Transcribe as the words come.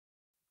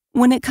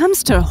When it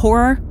comes to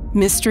horror,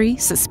 mystery,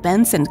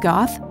 suspense, and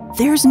goth,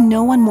 there's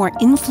no one more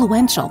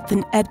influential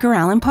than Edgar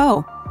Allan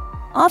Poe.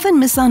 Often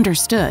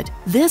misunderstood,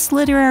 this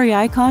literary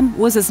icon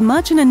was as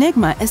much an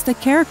enigma as the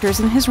characters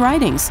in his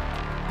writings.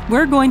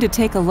 We're going to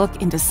take a look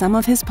into some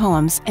of his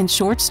poems and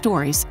short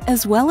stories,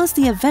 as well as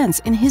the events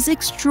in his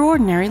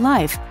extraordinary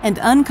life, and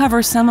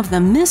uncover some of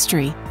the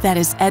mystery that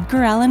is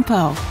Edgar Allan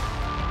Poe.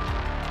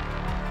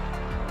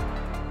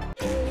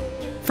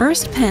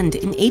 First penned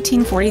in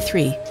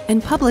 1843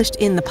 and published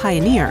in The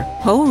Pioneer,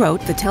 Poe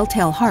wrote The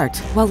Telltale Heart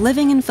while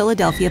living in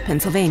Philadelphia,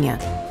 Pennsylvania.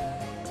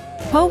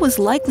 Poe was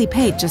likely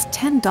paid just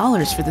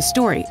 $10 for the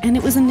story, and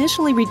it was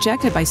initially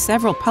rejected by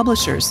several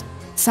publishers,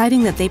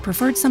 citing that they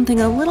preferred something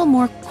a little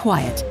more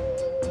quiet.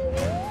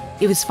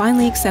 It was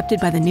finally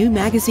accepted by the New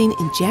Magazine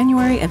in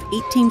January of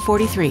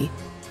 1843.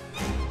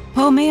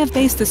 Poe may have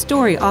based the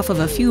story off of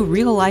a few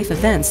real-life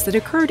events that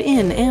occurred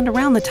in and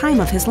around the time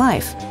of his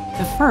life.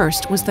 The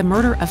first was the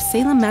murder of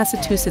Salem,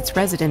 Massachusetts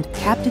resident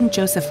Captain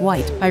Joseph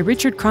White by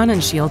Richard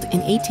Crowninshield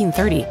in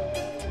 1830.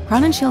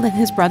 Crowninshield and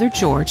his brother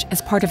George,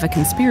 as part of a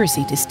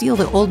conspiracy to steal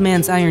the old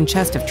man's iron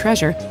chest of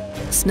treasure,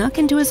 snuck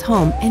into his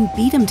home and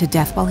beat him to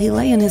death while he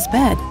lay in his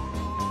bed.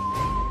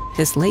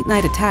 This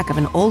late-night attack of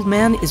an old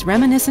man is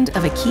reminiscent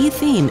of a key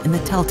theme in The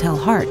Telltale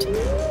Heart.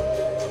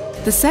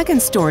 The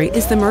second story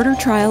is the murder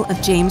trial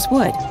of James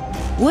Wood.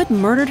 Wood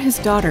murdered his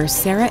daughter,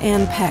 Sarah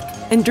Ann Peck,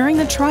 and during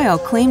the trial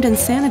claimed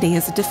insanity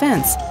as a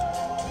defense.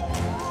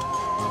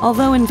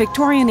 Although in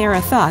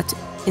Victorian-era thought,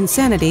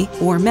 insanity,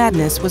 or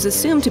madness, was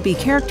assumed to be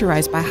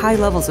characterized by high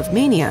levels of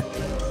mania,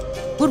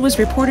 Wood was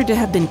reported to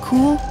have been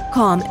cool,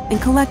 calm, and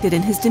collected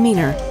in his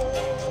demeanor.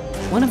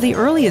 One of the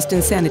earliest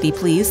insanity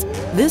pleas,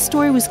 this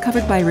story was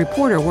covered by a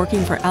reporter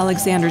working for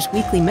Alexander's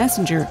Weekly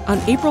Messenger on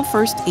April 1,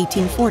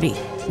 1840.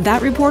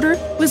 That reporter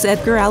was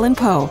Edgar Allan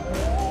Poe.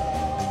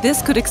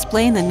 This could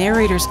explain the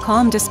narrator's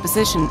calm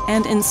disposition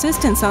and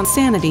insistence on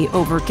sanity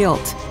over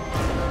guilt.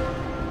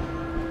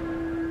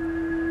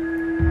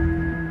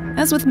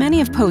 As with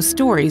many of Poe's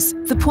stories,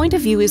 the point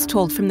of view is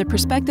told from the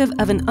perspective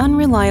of an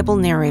unreliable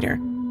narrator.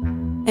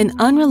 An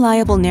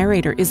unreliable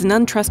narrator is an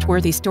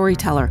untrustworthy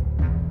storyteller,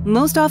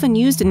 most often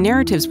used in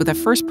narratives with a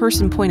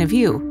first-person point of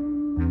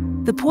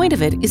view. The point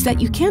of it is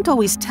that you can't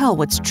always tell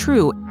what's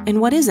true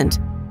and what isn't.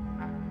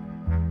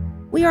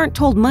 We aren't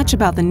told much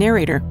about the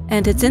narrator,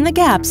 and it's in the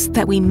gaps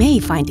that we may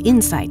find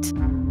insight.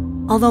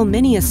 Although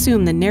many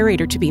assume the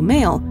narrator to be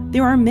male,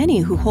 there are many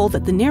who hold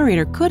that the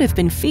narrator could have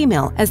been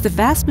female, as the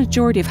vast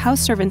majority of house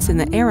servants in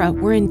the era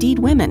were indeed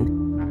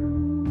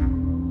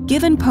women.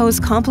 Given Poe's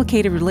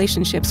complicated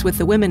relationships with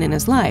the women in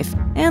his life,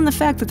 and the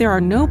fact that there are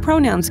no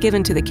pronouns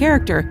given to the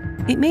character,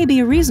 it may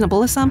be a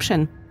reasonable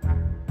assumption.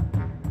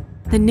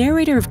 The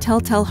narrator of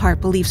Telltale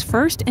Heart believes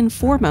first and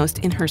foremost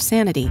in her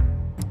sanity.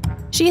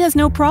 She has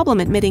no problem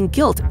admitting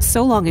guilt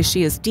so long as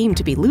she is deemed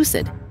to be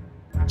lucid.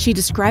 She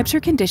describes her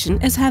condition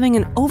as having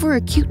an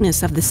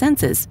over-acuteness of the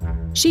senses.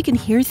 She can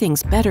hear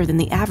things better than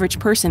the average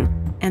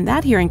person, and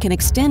that hearing can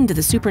extend to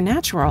the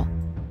supernatural.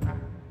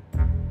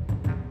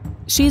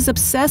 She is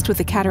obsessed with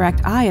the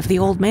cataract eye of the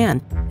old man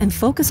and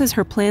focuses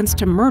her plans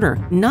to murder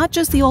not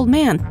just the old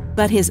man,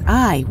 but his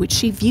eye, which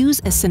she views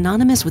as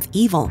synonymous with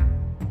evil.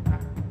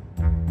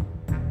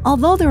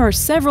 Although there are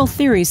several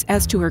theories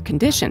as to her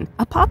condition,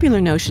 a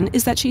popular notion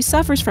is that she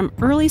suffers from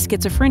early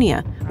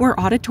schizophrenia, where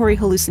auditory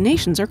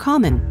hallucinations are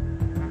common.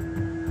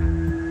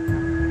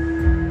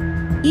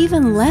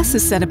 Even less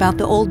is said about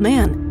the old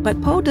man,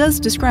 but Poe does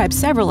describe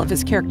several of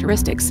his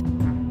characteristics.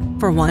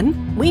 For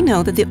one, we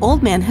know that the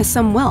old man has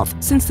some wealth,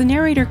 since the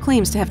narrator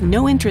claims to have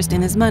no interest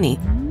in his money.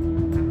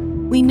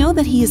 We know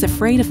that he is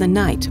afraid of the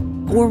night,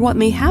 or what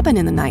may happen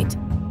in the night.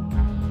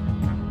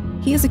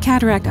 He has a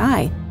cataract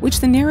eye,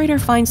 which the narrator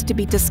finds to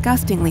be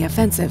disgustingly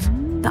offensive.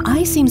 The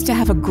eye seems to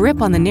have a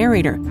grip on the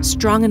narrator,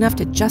 strong enough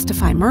to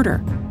justify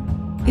murder.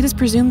 It is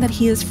presumed that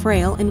he is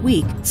frail and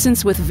weak,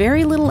 since with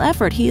very little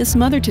effort he is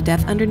smothered to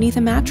death underneath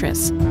a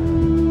mattress.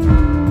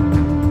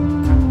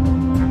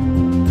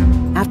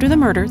 After the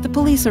murder, the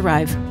police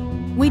arrive.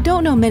 We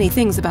don't know many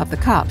things about the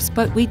cops,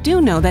 but we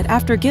do know that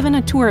after given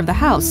a tour of the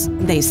house,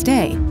 they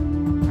stay.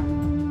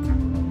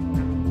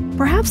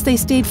 Perhaps they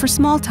stayed for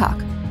small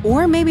talk,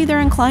 or maybe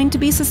they're inclined to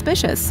be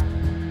suspicious.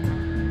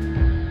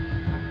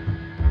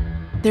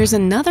 There's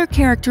another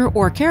character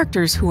or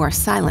characters who are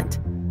silent.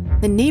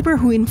 The neighbor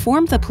who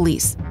informed the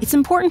police. It's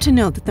important to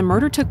note that the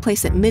murder took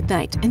place at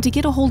midnight, and to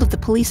get a hold of the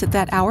police at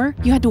that hour,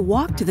 you had to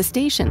walk to the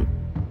station.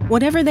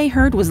 Whatever they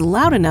heard was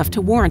loud enough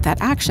to warrant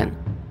that action.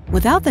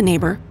 Without the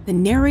neighbor, the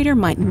narrator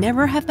might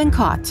never have been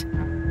caught.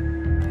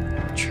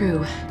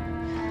 True.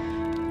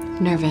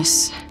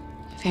 Nervous.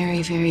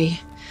 Very, very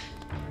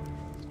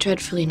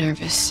dreadfully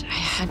nervous. I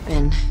had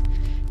been,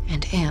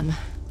 and am.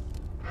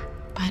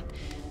 But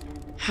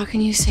how can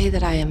you say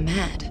that I am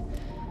mad?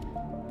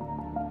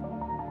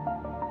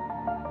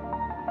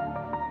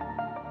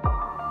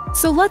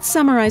 So let's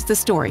summarize the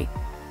story.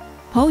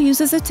 Poe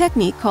uses a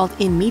technique called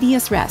in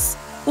medias res,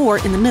 or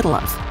in the middle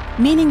of,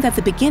 meaning that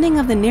the beginning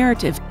of the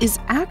narrative is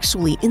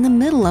actually in the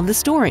middle of the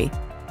story.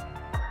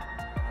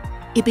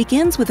 It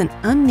begins with an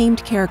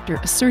unnamed character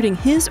asserting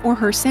his or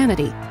her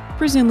sanity,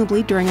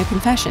 presumably during a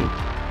confession.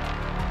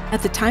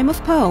 At the time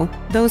of Poe,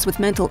 those with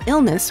mental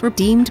illness were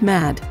deemed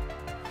mad.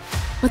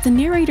 But the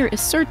narrator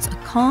asserts a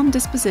calm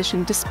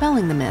disposition,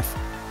 dispelling the myth.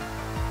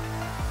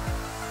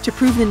 To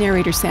prove the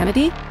narrator's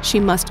sanity, she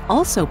must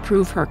also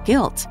prove her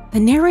guilt. The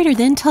narrator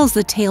then tells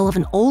the tale of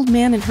an old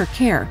man in her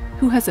care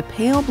who has a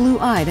pale blue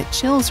eye that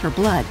chills her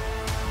blood.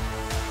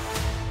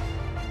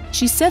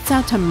 She sets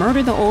out to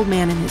murder the old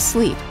man in his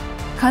sleep,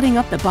 cutting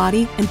up the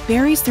body and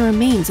buries the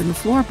remains in the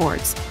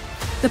floorboards.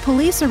 The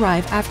police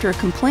arrive after a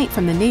complaint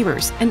from the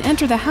neighbors and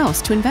enter the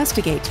house to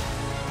investigate.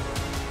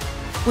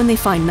 When they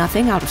find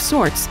nothing out of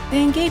sorts,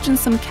 they engage in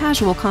some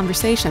casual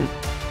conversation.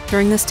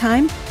 During this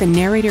time, the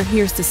narrator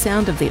hears the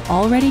sound of the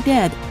already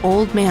dead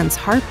old man's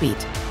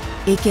heartbeat.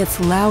 It gets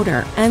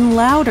louder and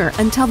louder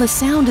until the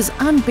sound is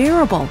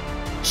unbearable.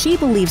 She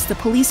believes the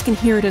police can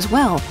hear it as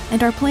well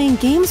and are playing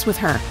games with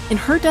her. In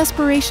her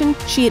desperation,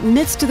 she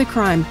admits to the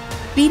crime,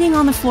 beating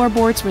on the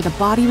floorboards where the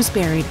body was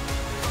buried.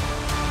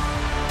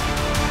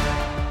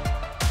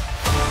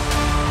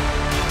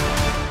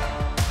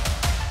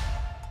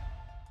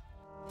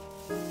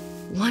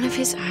 One of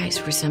his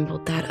eyes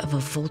resembled that of a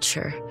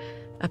vulture,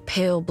 a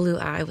pale blue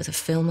eye with a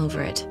film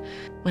over it.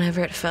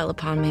 Whenever it fell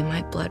upon me,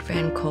 my blood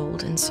ran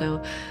cold, and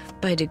so,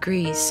 by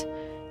degrees,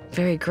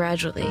 very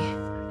gradually,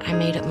 I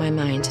made up my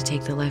mind to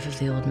take the life of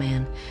the old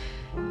man,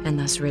 and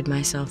thus rid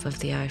myself of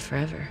the eye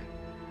forever.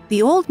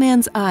 The old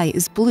man's eye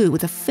is blue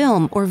with a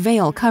film or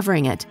veil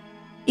covering it.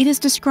 It is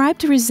described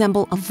to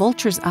resemble a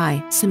vulture's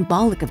eye,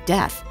 symbolic of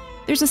death.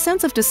 There's a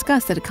sense of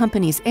disgust that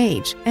accompanies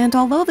age, and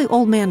although the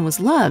old man was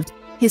loved,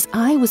 his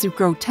eye was a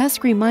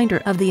grotesque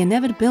reminder of the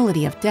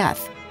inevitability of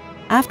death.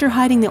 After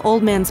hiding the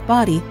old man's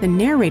body, the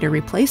narrator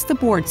replaced the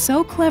board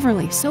so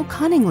cleverly, so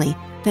cunningly,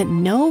 that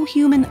no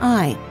human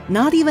eye,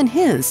 not even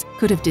his,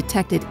 could have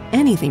detected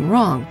anything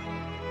wrong.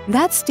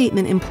 That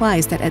statement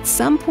implies that at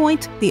some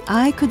point, the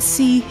eye could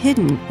see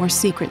hidden or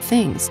secret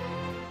things.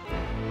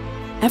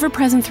 Ever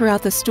present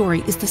throughout the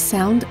story is the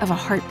sound of a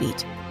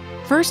heartbeat.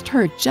 First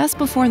heard just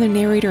before the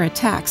narrator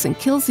attacks and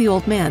kills the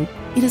old man,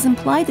 it is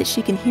implied that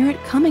she can hear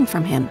it coming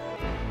from him.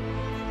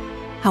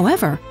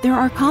 However, there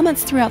are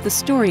comments throughout the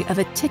story of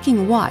a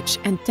ticking watch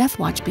and death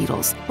watch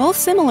beetles, both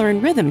similar in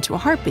rhythm to a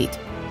heartbeat.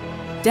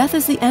 Death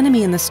is the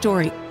enemy in the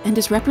story and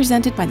is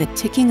represented by the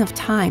ticking of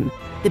time,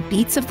 the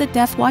beats of the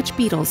death watch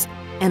beetles,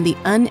 and the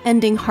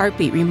unending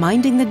heartbeat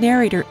reminding the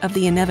narrator of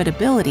the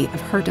inevitability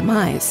of her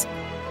demise.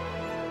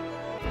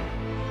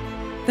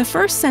 The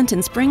first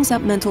sentence brings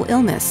up mental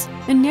illness.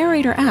 The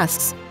narrator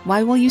asks,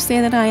 "Why will you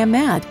say that I am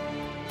mad?"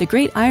 The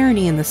great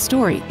irony in the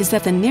story is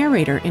that the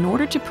narrator, in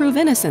order to prove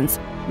innocence,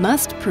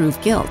 must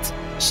prove guilt.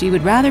 She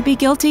would rather be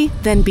guilty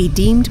than be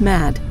deemed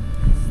mad.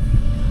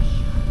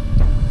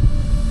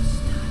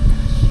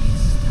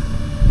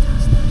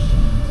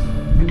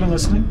 You been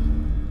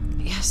listening?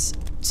 Yes,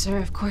 sir,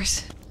 of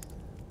course.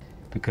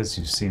 Because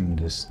you seem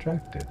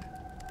distracted.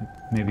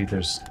 Maybe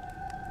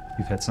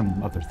you've had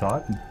some other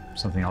thought and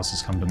something else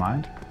has come to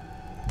mind?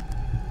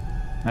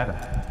 Meta,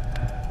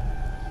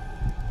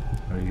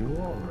 are you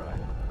all right?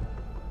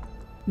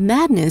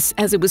 Madness,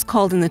 as it was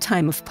called in the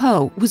time of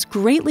Poe, was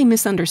greatly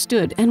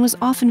misunderstood and was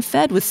often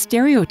fed with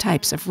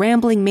stereotypes of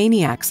rambling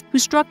maniacs who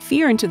struck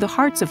fear into the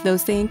hearts of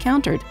those they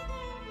encountered.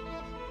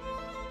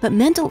 But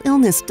mental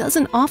illness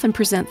doesn't often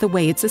present the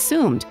way it's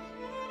assumed.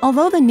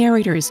 Although the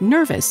narrator is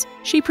nervous,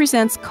 she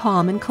presents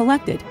calm and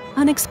collected,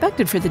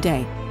 unexpected for the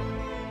day.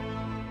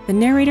 The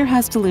narrator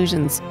has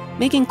delusions,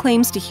 making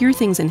claims to hear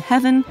things in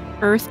heaven,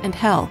 earth, and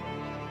hell,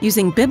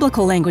 using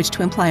biblical language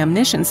to imply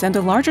omniscience and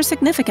a larger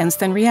significance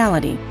than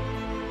reality.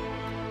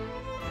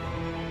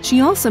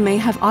 She also may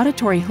have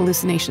auditory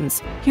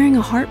hallucinations, hearing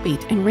a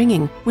heartbeat and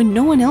ringing when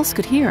no one else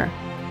could hear.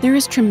 There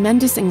is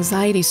tremendous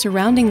anxiety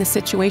surrounding the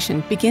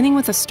situation, beginning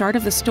with the start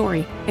of the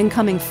story and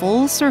coming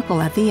full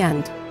circle at the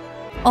end.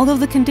 Although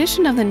the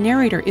condition of the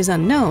narrator is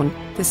unknown,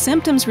 the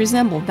symptoms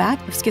resemble that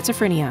of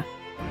schizophrenia.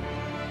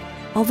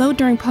 Although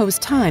during Poe's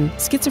time,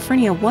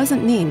 schizophrenia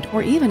wasn't named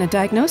or even a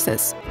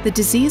diagnosis, the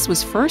disease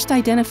was first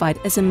identified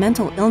as a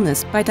mental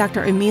illness by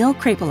Dr. Emil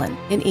Kraepelin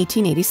in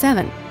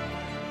 1887.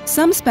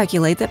 Some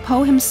speculate that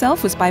Poe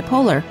himself was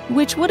bipolar,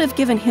 which would have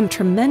given him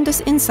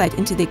tremendous insight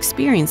into the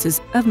experiences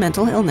of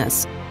mental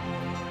illness.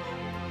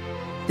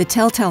 The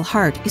Telltale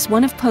Heart is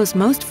one of Poe's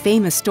most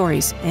famous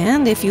stories,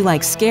 and if you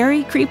like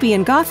scary, creepy,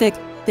 and gothic,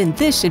 then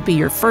this should be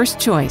your first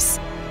choice.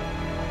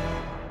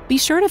 Be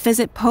sure to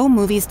visit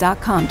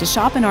PoeMovies.com to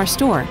shop in our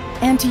store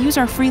and to use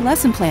our free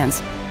lesson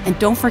plans. And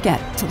don't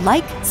forget to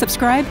like,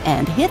 subscribe,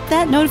 and hit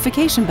that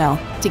notification bell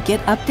to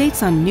get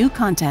updates on new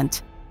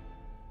content.